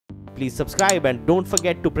please subscribe and don't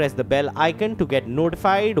forget to press the bell icon to get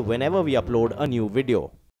notified whenever we upload a new video.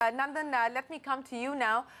 Nandan, let me come to you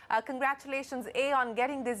now. Congratulations, on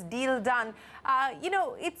getting this deal done.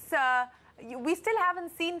 We still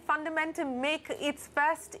haven't seen Fundamentum make its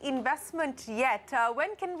first investment yet.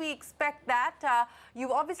 When can we expect that? You've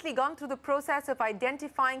obviously gone through the process of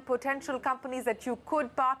identifying potential companies that you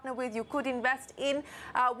could partner with, you could invest in.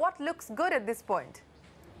 What looks good at this point?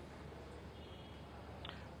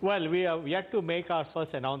 Well, we have yet to make our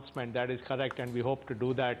first announcement, that is correct, and we hope to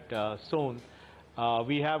do that soon.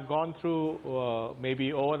 We have gone through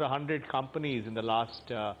maybe over 100 companies in the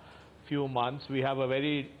last few months. We have a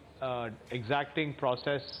very exacting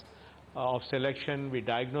process of selection. We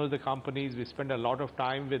diagnose the companies. We spend a lot of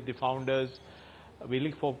time with the founders. We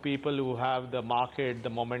look for people who have the market, the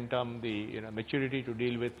momentum, the maturity to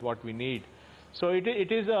deal with what we need. So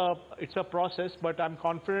it's a process, but I'm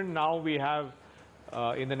confident now we have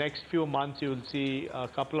in the next few months you will see a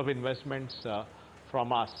couple of investments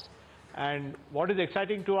from us. And what is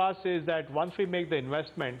exciting to us is that once we make the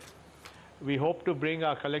investment, we hope to bring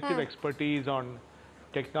our collective expertise on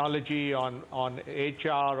technology, on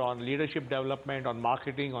HR, on leadership development, on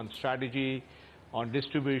marketing, on strategy, on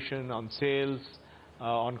distribution, on sales,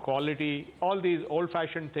 on quality, all these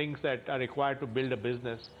old-fashioned things that are required to build a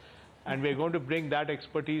business. And we're going to bring that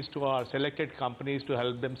expertise to our selected companies to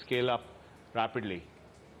help them scale up rapidly.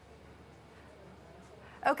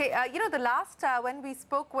 Okay, the last, when we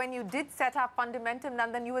spoke, when you did set up Fundamentum,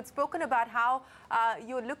 Nandan, you had spoken about how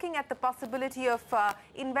you're looking at the possibility of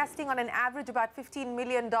investing on an average about $15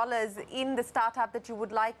 million in the startup that you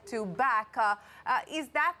would like to back. Is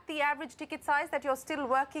that the average ticket size that you're still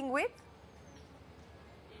working with?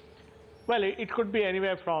 Well, it could be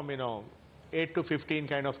anywhere from, 8 to 15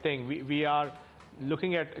 kind of thing. We are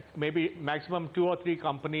looking at maybe maximum 2 or 3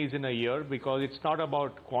 companies in a year, because it's not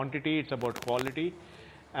about quantity, it's about quality.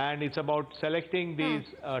 And it's about selecting these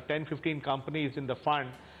 10, 15 companies in the fund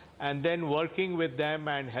and then working with them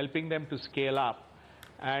and helping them to scale up.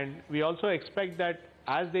 And we also expect that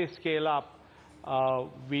as they scale up,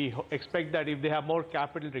 we expect that if they have more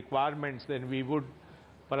capital requirements, then we would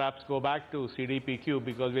perhaps go back to CDPQ,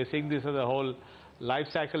 because we're seeing this as a whole life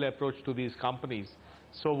cycle approach to these companies.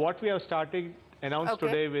 So what we have announced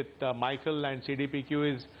today with Michael and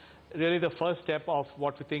CDPQ is really the first step of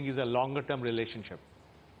what we think is a longer-term relationship.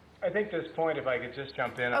 I think this point, if I could just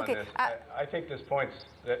jump in on this, I think this point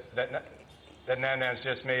that Nandan's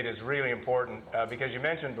just made is really important, because you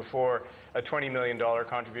mentioned before a $20 million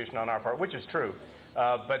contribution on our part, which is true,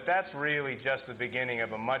 but that's really just the beginning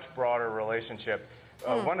of a much broader relationship.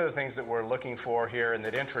 One of the things that we're looking for here and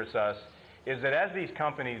that interests us is that as these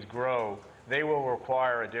companies grow, they will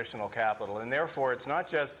require additional capital, and therefore it's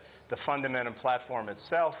not just the Fundamentum platform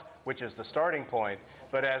itself, which is the starting point,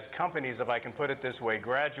 but as companies, if I can put it this way,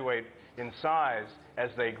 graduate in size as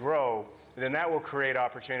they grow, then that will create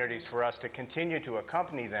opportunities for us to continue to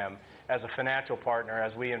accompany them as a financial partner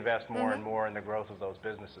as we invest more and more in the growth of those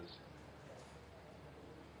businesses.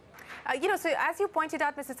 So as you pointed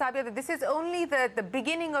out, Mr. Sabia, that this is only the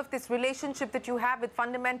beginning of this relationship that you have with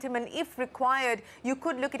Fundamentum, and if required, you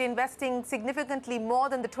could look at investing significantly more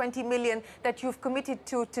than the $20 million that you've committed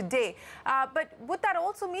to today. But would that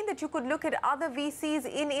also mean that you could look at other VCs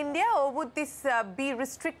in India, or would this be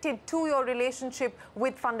restricted to your relationship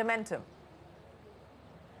with Fundamentum?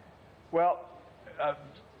 Well,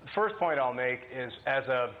 first point I'll make is as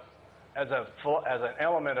an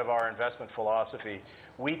element of our investment philosophy,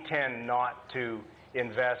 we tend not to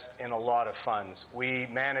invest in a lot of funds. We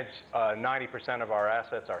manage 90% of our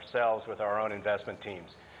assets ourselves with our own investment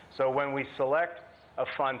teams. So when we select a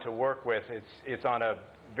fund to work with, it's on a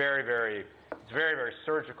very, very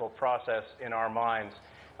surgical process in our minds.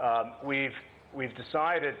 We've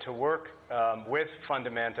decided to work with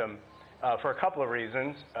Fundamentum for a couple of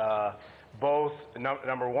reasons. Both,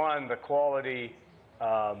 number one, the quality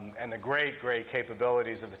and the great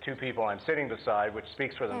capabilities of the two people I'm sitting beside, which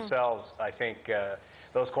speaks for themselves. I think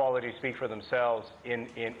those qualities speak for themselves in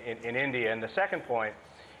India. And the second point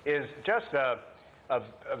is just an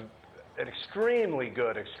extremely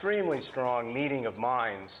good, extremely strong meeting of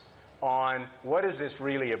minds on what is this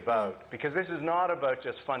really about. Because this is not about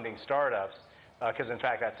just funding startups, because in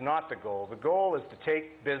fact that's not the goal. The goal is to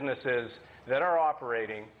take businesses that are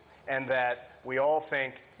operating and that we all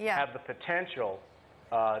think have the potential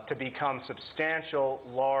to become substantial,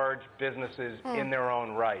 large businesses in their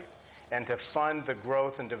own right, and to fund the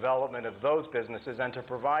growth and development of those businesses, and to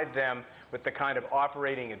provide them with the kind of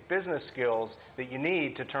operating and business skills that you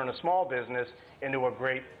need to turn a small business into a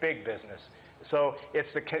great big business. So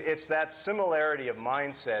it's that similarity of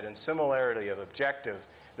mindset and similarity of objective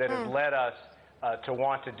that have led us to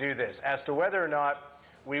want to do this. As to whether or not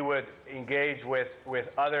we would engage with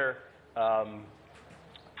other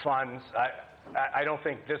funds, I don't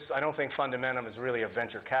think Fundamentum is really a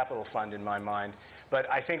venture capital fund in my mind, but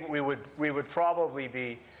I think we would probably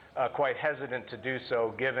be quite hesitant to do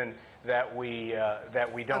so, given that we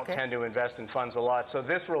don't tend to invest in funds a lot. So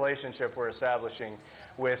this relationship we're establishing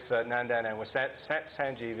with Nandan and with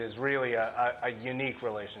Sanjeev is really a unique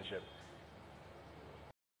relationship.